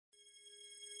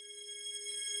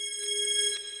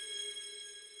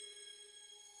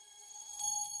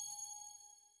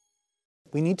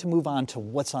we need to move on to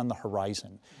what's on the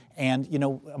horizon. And you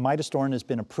know, midostaurin has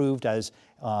been approved as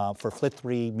for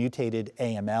FLT3 mutated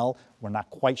AML. We're not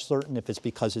quite certain if it's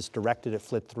because it's directed at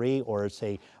FLT3 or it's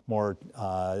a more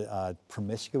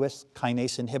promiscuous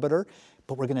kinase inhibitor.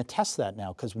 But we're going to test that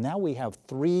now, because now we have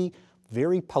 3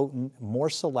 very potent, more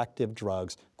selective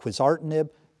drugs: Quizartinib,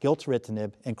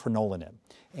 Gilteritinib, and crenolinib.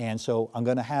 And so I'm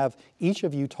going to have each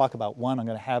of you talk about one. I'm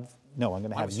going to have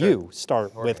you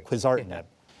start with Quizartinib.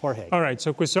 Jorge. All right,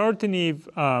 so Quizartinib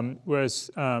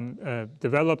was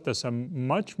developed as a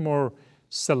much more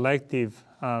selective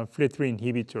FLT3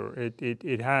 inhibitor.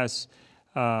 It has,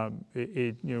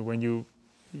 you know, when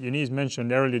Eunice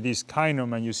mentioned earlier this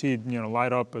kinome, and you see it, you know,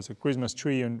 light up as a Christmas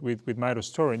tree and with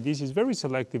midostaurin. This is very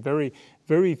selective. Very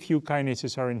few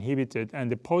kinases are inhibited,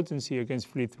 and the potency against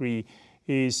FLT3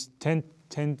 is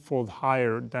tenfold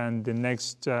higher than the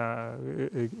next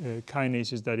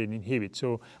kinases that it inhibits.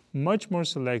 So much more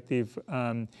selective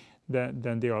than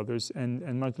the others,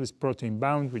 and much less protein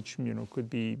bound, which, you know, could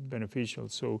be beneficial.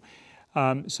 So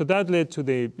so that led to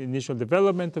the initial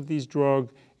development of this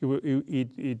drug.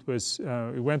 It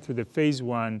went through the phase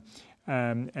 1,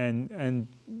 and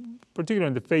particularly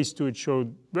in the phase 2, it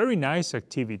showed very nice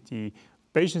activity.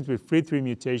 Patients with FLT3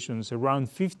 mutations, around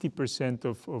 50%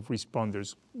 of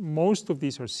responders. Most of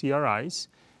these are CRIs.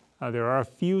 There are a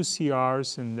few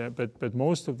CRs, but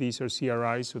most of these are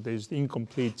CRIs, so there's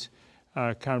incomplete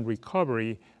count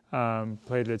recovery,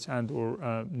 platelets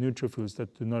and/or neutrophils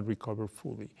that do not recover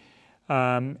fully.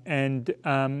 One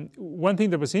thing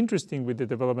that was interesting with the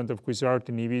development of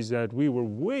Quizartinib is that we were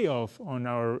way off on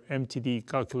our MTD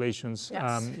calculations.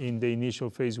 Yes. In the initial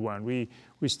phase 1. We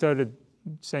started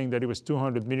saying that it was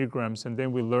 200 milligrams, and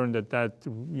then we learned that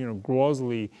you know,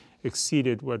 grossly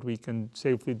exceeded what we can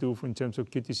safely do in terms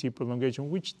of QTc prolongation,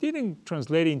 which didn't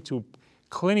translate into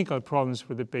clinical problems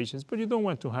for the patients, but you don't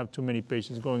want to have too many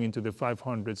patients going into the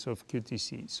 500s of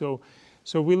QTc.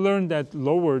 So we learned that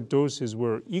lower doses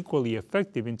were equally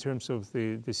effective in terms of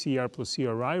the CR plus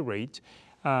CRI rate,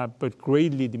 but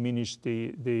greatly diminished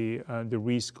the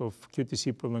risk of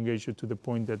QTc prolongation to the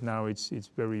point that now it's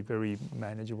very, very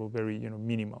manageable, very, you know,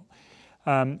 minimal.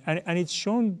 And it's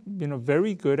shown, you know,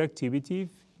 very good activity,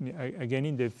 again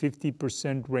in the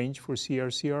 50% range for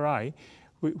CR/CRI,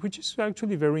 which is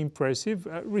actually very impressive.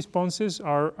 Responses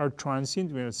are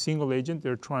transient. We're a single agent;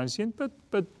 they're transient,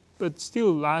 but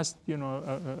still last, you know,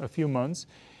 a few months.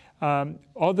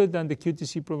 Other than the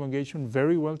QTc prolongation,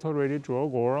 very well tolerated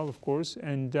drug, oral, of course,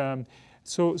 and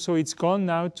so it's gone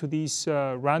now to this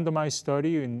randomized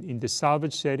study in the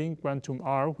salvage setting, Quantum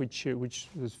R, which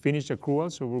has finished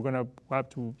accrual. So we're going to have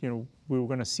to, you know, we're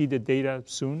going to see the data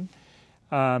soon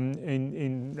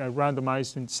in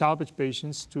randomized and salvage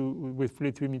patients with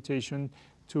FLT3 mutation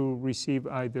to receive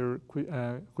either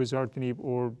Quizartinib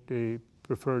or the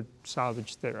preferred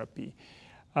salvage therapy.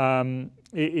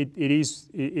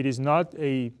 It is not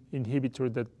a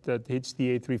inhibitor that hits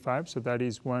the A35, so that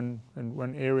is one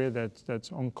area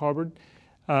that's uncovered.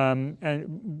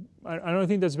 And I don't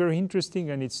think that's very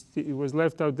interesting, and it was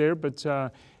left out there, but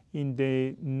in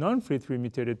the non-FLT3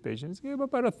 mutated patients, you have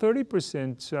about a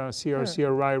 30%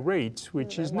 CR/CRI rate,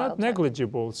 which is not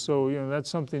negligible. So, you know, that's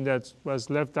something that was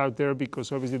left out there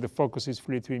because obviously the focus is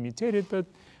FLT3 mutated, but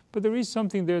there is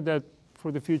something there that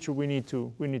for the future we need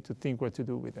to think what to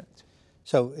do with that.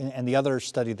 So, and the other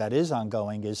study that is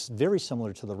ongoing is very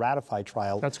similar to the RATIFY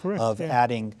trial. That's correct. Of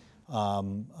adding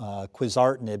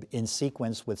Quizartinib in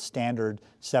sequence with standard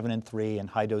 7 and 3 and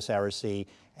high-dose Ara-C,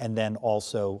 and then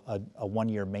also a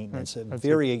 1-year maintenance. Right.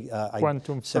 Very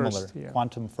Quantum similar. First, yeah.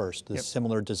 Quantum First, the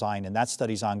similar design, and that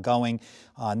study's ongoing.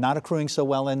 Not accruing so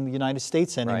well in the United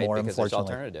States anymore, right, because unfortunately. there's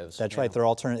alternatives. That's right. They're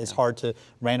alternatives. It's hard to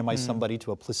randomize somebody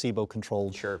to a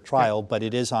placebo-controlled trial, but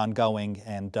it is ongoing,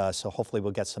 and so hopefully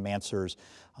we'll get some answers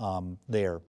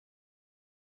there.